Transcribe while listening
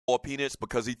Peanuts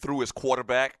because he threw his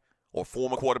quarterback or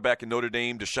former quarterback in Notre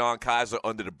Dame, Deshaun Kaiser,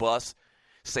 under the bus,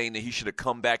 saying that he should have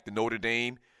come back to Notre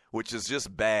Dame, which is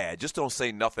just bad. Just don't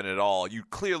say nothing at all. You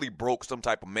clearly broke some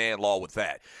type of man law with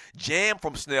that. Jam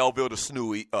from Snellville to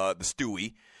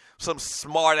Stewie, some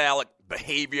smart aleck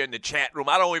behavior in the chat room.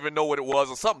 I don't even know what it was,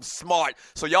 or something smart,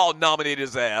 so y'all nominated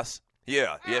his ass.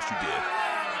 Yeah, yes you did.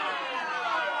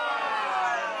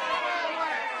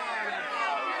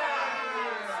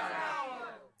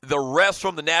 The refs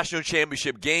from the national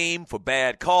championship game for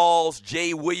bad calls.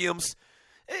 Jay Williams.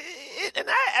 And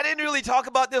I didn't really talk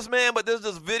about this, man, but there's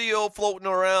this video floating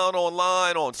around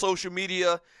online on social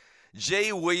media.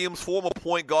 Jay Williams, former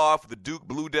point guard for the Duke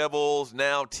Blue Devils,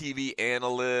 now TV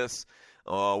analyst,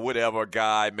 whatever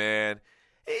guy, man.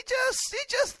 He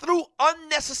just threw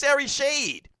unnecessary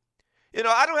shade. You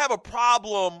know, I don't have a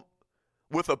problem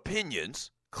with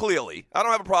opinions, clearly. I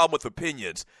don't have a problem with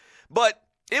opinions. But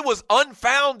it was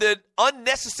unfounded,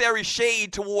 unnecessary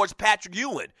shade towards Patrick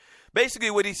Ewing.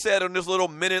 Basically what he said on this little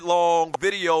minute-long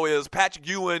video is Patrick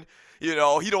Ewing, you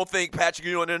know, he don't think Patrick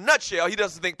Ewing, in a nutshell, he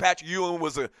doesn't think Patrick Ewing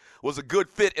was a good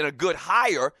fit and a good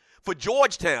hire for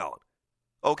Georgetown.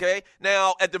 Okay?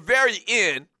 Now, at the very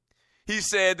end, he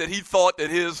said that he thought that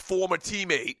his former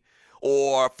teammate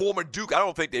or former Duke, I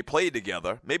don't think they played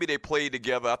together. Maybe they played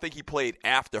together. I think he played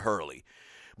after Hurley.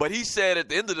 But he said at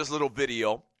the end of this little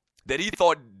video that he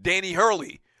thought Danny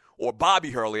Hurley or Bobby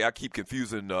Hurley, I keep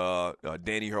confusing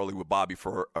Danny Hurley with Bobby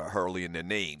Hurley in their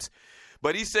names.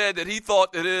 But he said that he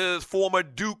thought that his former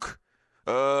Duke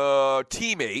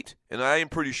teammate, and I am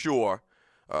pretty sure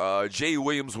Jay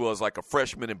Williams was like a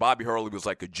freshman and Bobby Hurley was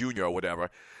like a junior or whatever,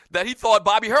 that he thought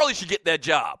Bobby Hurley should get that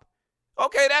job.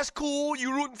 Okay, that's cool.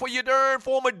 You rooting for your darn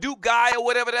former Duke guy or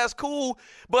whatever, that's cool.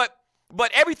 But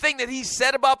everything that he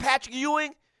said about Patrick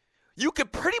Ewing, you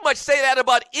could pretty much say that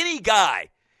about any guy,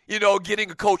 you know, getting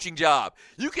a coaching job.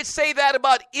 You could say that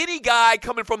about any guy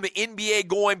coming from the NBA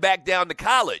going back down to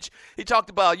college. He talked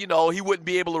about, you know, he wouldn't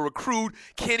be able to recruit.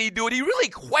 Can he do it? He really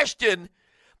questioned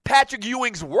Patrick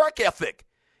Ewing's work ethic.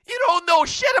 You don't know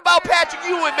shit about Patrick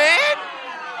Ewing, man.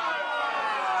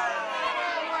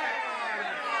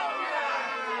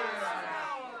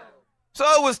 So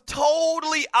it was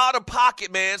totally out of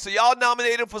pocket, man. So y'all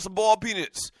nominated him for some Boiled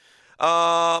Peanuts.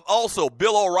 Also,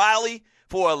 Bill O'Reilly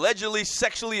for allegedly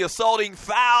sexually assaulting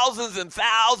thousands and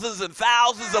thousands and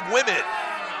thousands of women.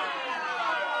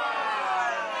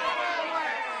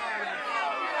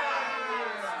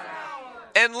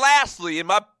 And lastly, in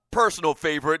my personal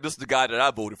favorite, this is the guy that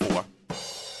I voted for,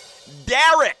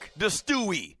 Derek the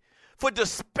Stewie, for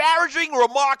disparaging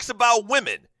remarks about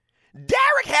women.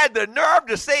 Derek had the nerve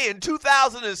to say in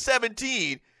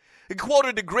 2017, he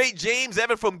quoted the great James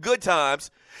Evan from Good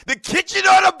Times, "The kitchen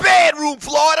or the bedroom,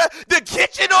 Florida? The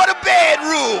kitchen or the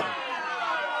bedroom?"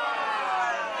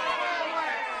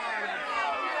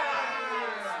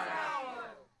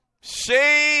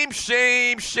 Shame,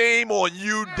 shame, shame on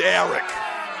you, Derek.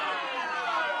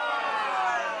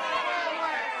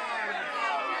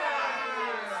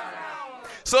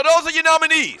 So those are your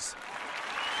nominees.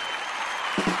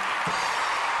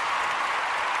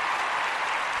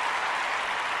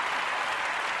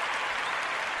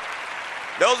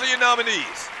 Those are your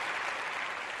nominees.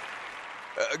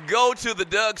 Go to the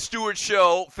Doug Stewart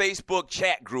Show Facebook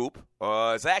chat group.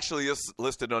 It's actually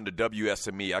listed under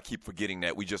WSME. I keep forgetting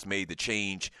that. We just made the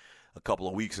change a couple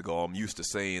of weeks ago. I'm used to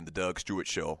saying the Doug Stewart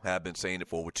Show. I've been saying it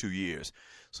for over 2 years.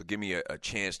 So give me a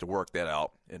chance to work that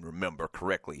out and remember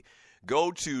correctly.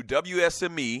 Go to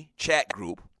WSME chat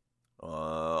group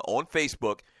on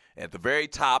Facebook. At the very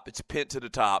top, it's pinned to the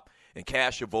top, and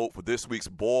cast your vote for this week's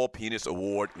Boiled Peanuts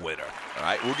Award winner. All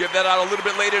right, we'll give that out a little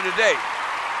bit later today.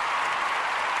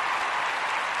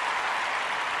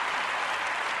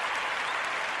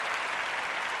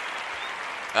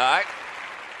 All right.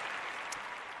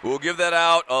 We'll give that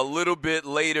out a little bit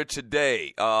later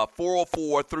today.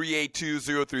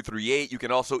 404-382-0338. You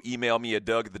can also email me at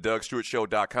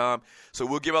doug@thedougstewartshow.com. So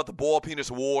we'll give out the Boiled Peanuts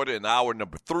Award in hour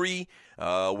number 3,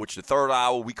 which the third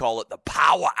hour, we call it the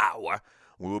Power Hour.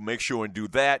 We'll make sure and do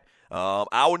that.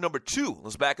 Hour number 2,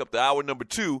 let's back up to hour number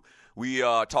 2. We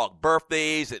talk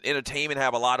birthdays and entertainment,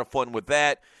 have a lot of fun with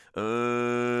that.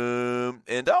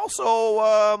 And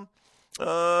also,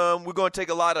 we're going to take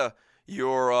a lot of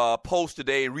your posts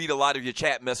today and read a lot of your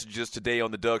chat messages today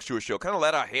on the Doug Stewart Show. Kind of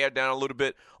let our hair down a little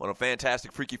bit on a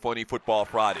fantastic, freaky, funny Football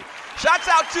Friday. Shouts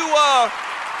out to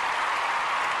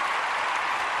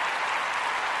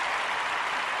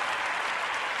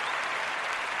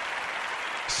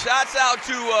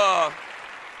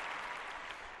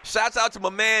Shouts out to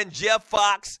my man Jeff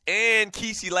Fox and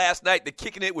Kesey last night. The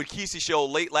Kicking It with Kesey show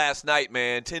late last night,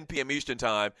 man, 10 p.m. Eastern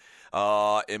time.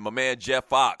 And my man Jeff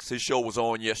Fox, his show was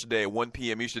on yesterday at 1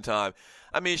 p.m. Eastern time.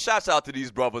 I mean, shouts out to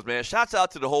these brothers, man. Shouts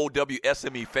out to the whole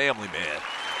WSME family, man.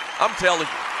 I'm telling you.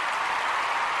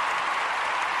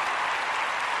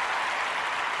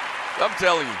 I'm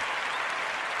telling you.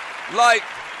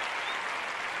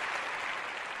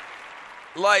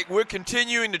 Like we're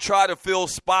continuing to try to fill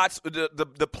spots.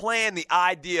 The plan, the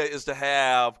idea is to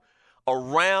have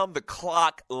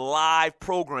around-the-clock live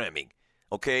programming,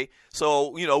 okay? So,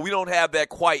 we don't have that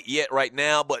quite yet right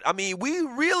now. But, I mean, we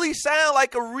really sound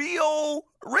like a real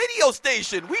radio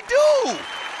station. We do.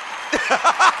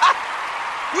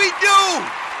 We do.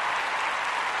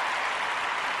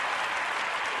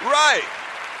 Right.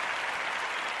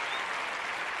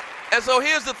 And so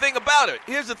here's the thing about it.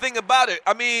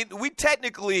 I mean, we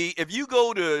technically, if you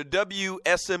go to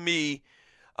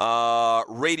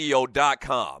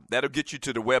WSMEradio.com, that'll get you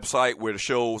to the website where the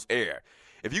shows air.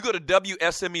 If you go to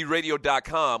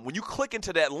WSMEradio.com, when you click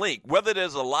into that link, whether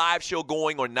there's a live show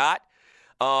going or not,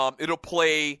 it'll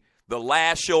play the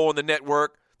last show on the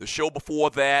network, the show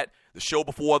before that, the show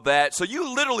before that. So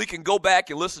you literally can go back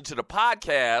and listen to the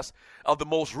podcast of the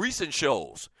most recent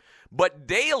shows. But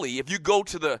daily, if you go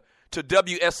to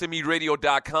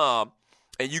WSMEradio.com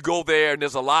and you go there and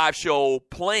there's a live show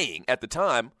playing at the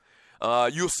time,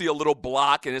 you'll see a little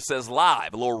block and it says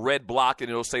live, a little red block and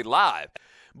it'll say live.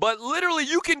 But literally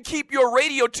you can keep your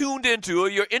radio tuned into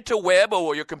your interweb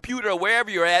or your computer or wherever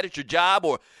you're at your job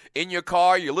or in your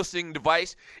car, your listening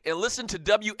device, and listen to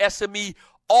WSME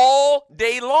all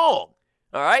day long.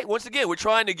 All right? Once again, we're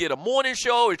trying to get a morning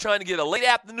show. We're trying to get a late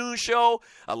afternoon show,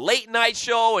 a late night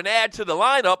show, and add to the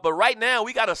lineup. But right now,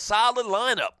 we got a solid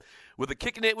lineup with the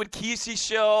Kicking It with Kesey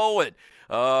show and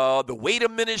the Wait a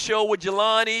Minute show with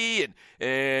Jelani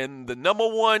and the number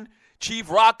one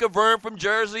Chief Rocker Vern from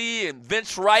Jersey and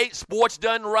Vince Wright, Sports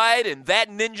Done Right, and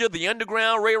That Ninja, the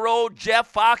Underground Railroad,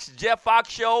 Jeff Fox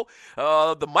show,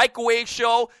 the Microwave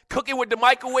show, Cooking with the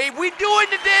Microwave. We doing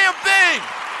the damn thing.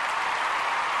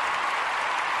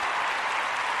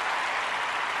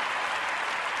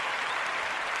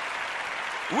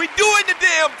 We doing the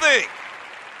damn thing.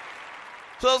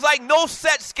 So it's like no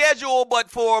set schedule,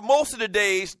 but for most of the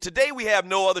days, today we have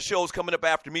no other shows coming up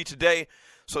after me today.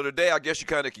 So today I guess you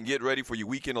kind of can get ready for your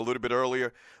weekend a little bit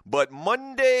earlier. But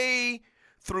Monday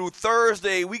through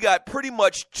Thursday, we got pretty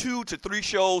much 2 to 3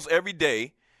 shows every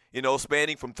day,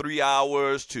 spanning from 3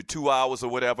 hours to 2 hours or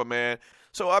whatever, man.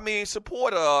 So, I mean,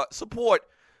 support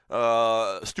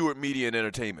Stewart Media and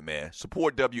Entertainment, man.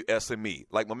 Support WSME.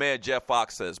 Like my man Jeff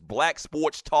Fox says, black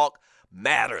sports talk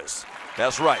matters.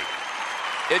 That's right.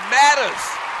 It matters.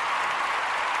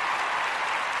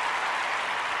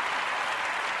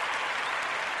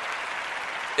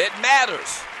 It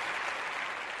matters.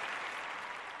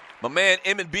 My man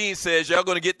Emmett Bean says, y'all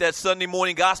going to get that Sunday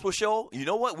morning gospel show? You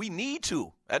know what? We need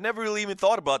to. I never really even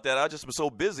thought about that. I just was so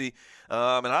busy.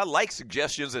 And I like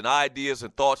suggestions and ideas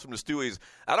and thoughts from the stewies.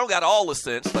 I don't got all the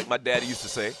sense, like my daddy used to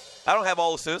say. I don't have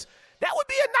all the sense. That would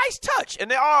be a nice touch.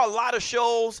 And there are a lot of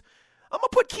shows. I'm going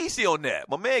to put Kesey on that.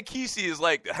 My man Kesey is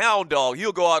like the hound dog.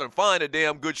 He'll go out and find a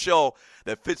damn good show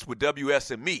that fits with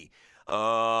WSME.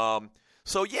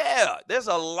 So, yeah, there's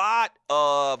a lot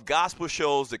of gospel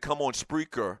shows that come on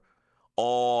Spreaker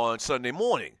on Sunday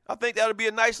morning. I think that would be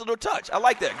a nice little touch. I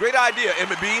like that. Great idea,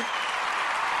 Emmett B.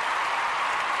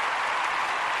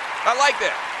 I like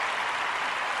that.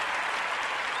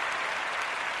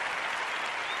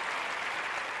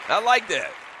 I like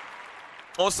that.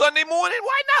 On Sunday morning,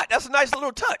 why not? That's a nice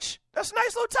little touch. That's a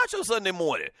nice little touch on Sunday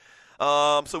morning.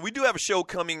 So we do have a show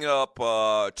coming up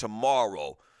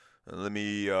tomorrow. Let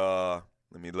me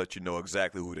let you know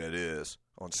exactly who that is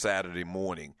on Saturday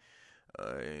morning.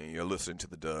 You're listening to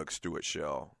the Doug Stewart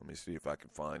Show. Let me see if I can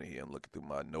find it here. I'm looking through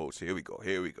my notes. Here we go.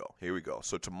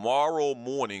 So tomorrow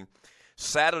morning,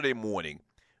 Saturday morning,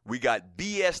 we got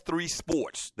BS3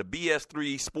 Sports, the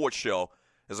BS3 Sports Show.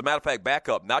 As a matter of fact, back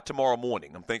up, not tomorrow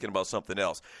morning. I'm thinking about something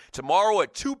else. Tomorrow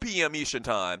at 2 p.m. Eastern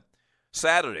Time,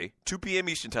 Saturday, 2 p.m.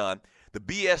 Eastern Time, the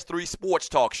BS3 Sports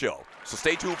Talk Show. So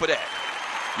stay tuned for that.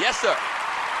 Yes, sir.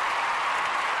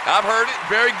 I've heard it.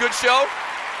 Very good show.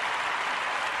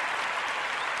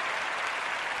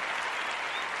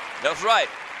 That's right.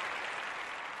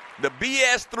 The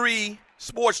BS3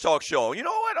 Sports Talk Show. You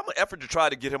know what? I'm going to effort to try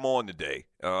to get him on today.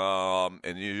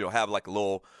 And you'll have like a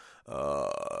little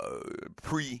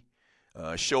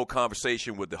pre-show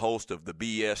conversation with the host of the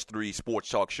BS3 Sports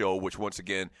Talk Show, which once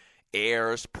again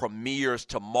premieres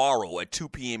tomorrow at 2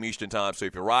 p.m. Eastern Time. So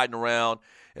if you're riding around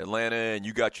Atlanta and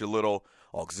you got your little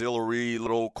auxiliary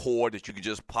little cord that you can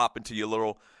just pop into your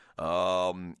little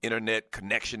internet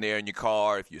connection there in your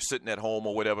car if you're sitting at home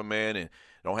or whatever, man, and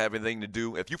don't have anything to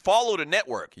do. If you follow the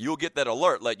network, you'll get that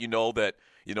alert let you know that,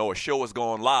 a show is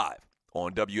going live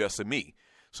on WSME.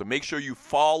 So make sure you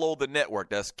follow the network.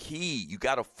 That's key. You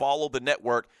got to follow the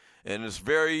network, and it's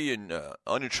very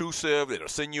unintrusive. It'll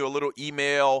send you a little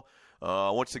email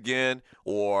once again,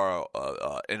 or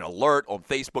an alert on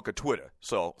Facebook or Twitter.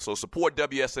 So support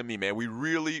WSME, man. We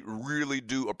really, really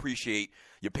do appreciate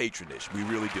your patronage. We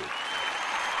really do. All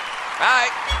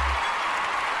right.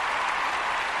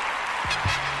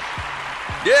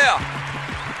 Yeah.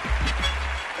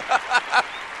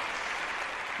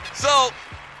 So,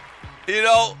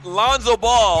 Lonzo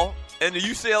Ball and the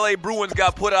UCLA Bruins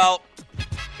got put out,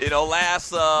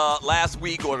 last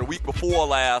week or the week before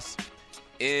last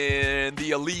in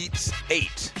the Elite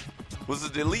Eight. Was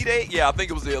it the Elite Eight? Yeah, I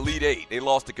think it was the Elite Eight. They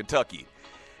lost to Kentucky.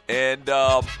 And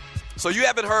so you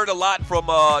haven't heard a lot from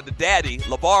the daddy,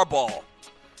 Lavar Ball.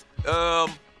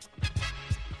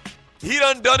 He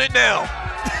done it now.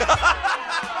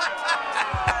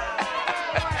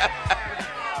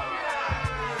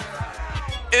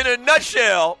 In a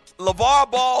nutshell, Lavar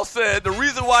Ball said the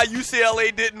reason why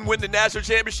UCLA didn't win the national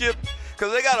championship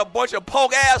because they got a bunch of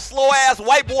punk-ass, slow-ass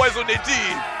white boys on their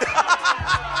team.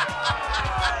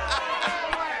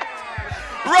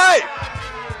 Right.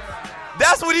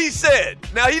 That's what he said.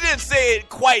 Now, he didn't say it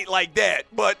quite like that,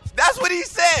 but that's what he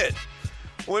said.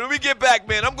 When we get back,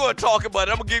 man, I'm going to talk about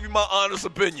it. I'm going to give you my honest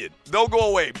opinion. Don't go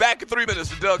away. Back in 3 minutes,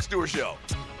 the Doug Stewart Show.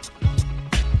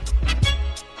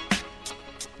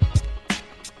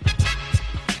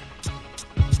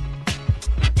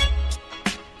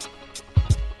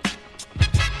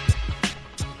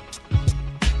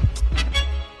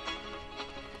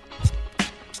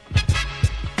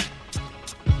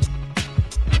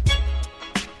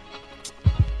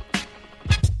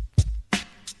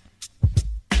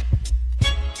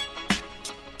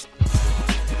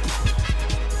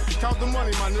 Count the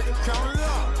money, my nigga. Count it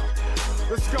up.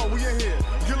 Let's go. We in here.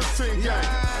 Guillotine gang.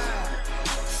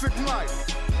 Sick Mike.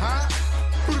 Huh?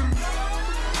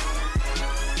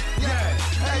 Yeah.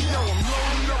 Hey, yo, I'm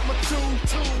loading up my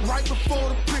tune right before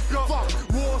the pickup.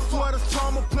 War sweaters,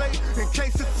 trauma plate, in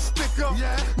case it's a stick up.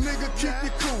 Yeah. Nigga, keep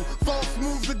it cool. False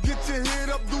moves to get your head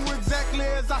up. Do exactly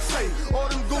as I say. All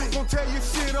them goons gon' tear your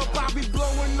shit up. I be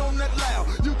blowing on that loud.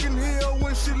 You can hear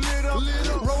when she lit up.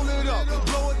 Roll it up,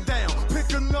 blow it down.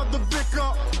 Pick another Vic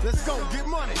up. Let's go, get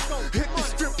money. Hit the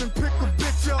strip and pick a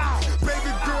bitch up.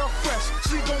 Baby girl fresh,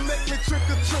 she gon' make me trick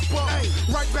or trip up.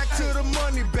 Right back to the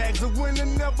money bags. A winner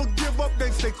never give up. They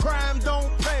say crime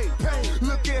don't pay.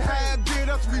 Look at how I get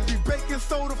us. We be baking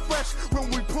soda fresh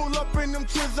when we pull up in them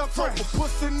kids up. So a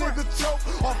pussy nigga choke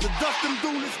off the dust them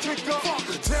do this kick up.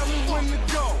 Tell me when to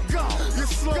go. You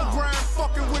slow grind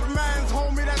fucking with mines,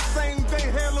 homie. That same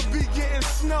day hella be getting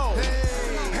snow.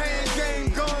 Hand game,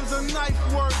 guns, a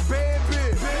knife work, baby.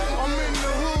 I'm in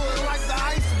the hood like the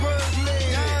iceberg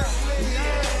lady.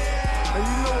 And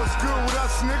you know what's good with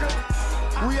us, nigga?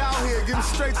 We out here getting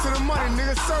straight to the money,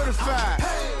 nigga, certified.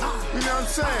 You know what I'm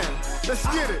saying? Let's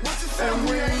get it. And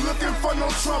we ain't looking for no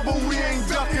trouble, we ain't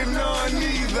ducking none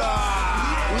either.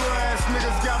 Little ass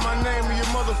niggas got my name in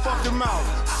your motherfucking mouth.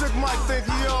 Sick might think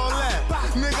he all that.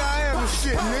 Nigga, I am the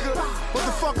shit, nigga. What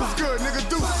the fuck is good, nigga?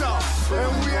 Do something.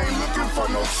 And we ain't looking for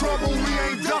no trouble, we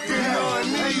ain't ducking none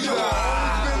either.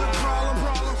 Been a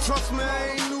problem. Trust me,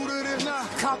 I ain't new to this.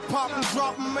 Cop pop and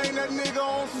drop him, ain't that nigga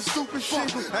on some stupid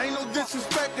shit. Ain't no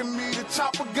disrespecting me. The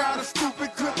chopper got a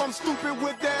stupid clip, I'm stupid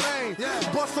with that aim.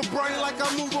 Bust a brain like I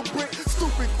move a brick.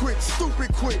 Stupid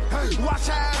quick. Watch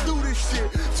how I do this shit.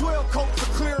 12 coats of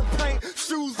clear paint,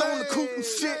 shoes on the coupe and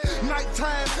shit.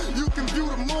 Nighttime, you can view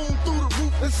the moon through the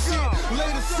roof and shit.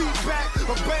 Lay the seat back,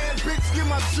 a bad bitch, give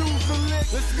my shoes a lick.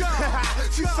 Let's go.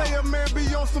 She say a man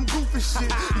be on some goofy shit.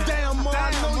 Damn, man,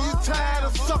 I know you tired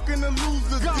of sucking the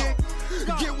loser's dick.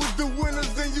 Get with the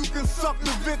winners and you can suck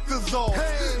the victors off.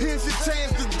 Here's your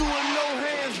chance to do it, no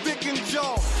hands, dick and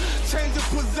jaw. Changing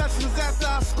possessions after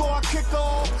I score, I kick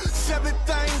off. 7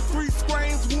 things, 3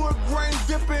 screens, wood grain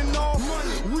dipping off.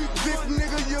 Weak dick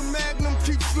nigga, your magnum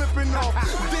keep slipping off.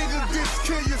 Dig a ditch,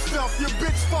 kill yourself, your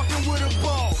bitch fucking with a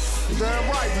ball. Damn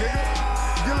right, nigga.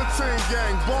 Guillotine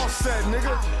gang, boss set,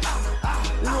 nigga.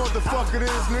 You know what the fuck it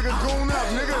is, nigga. Goon up,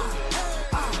 nigga.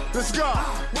 Let's go.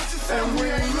 And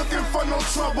we ain't looking for no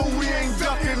trouble, we ain't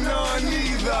ducking none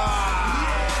either.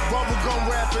 Bubblegum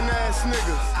rapping ass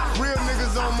niggas. Real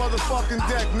niggas on motherfucking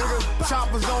deck, nigga.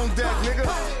 Choppers on deck, nigga.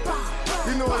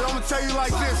 You know what, I'ma tell you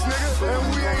like this, nigga.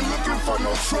 And we ain't looking for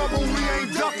no trouble, we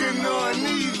ain't ducking none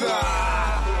either.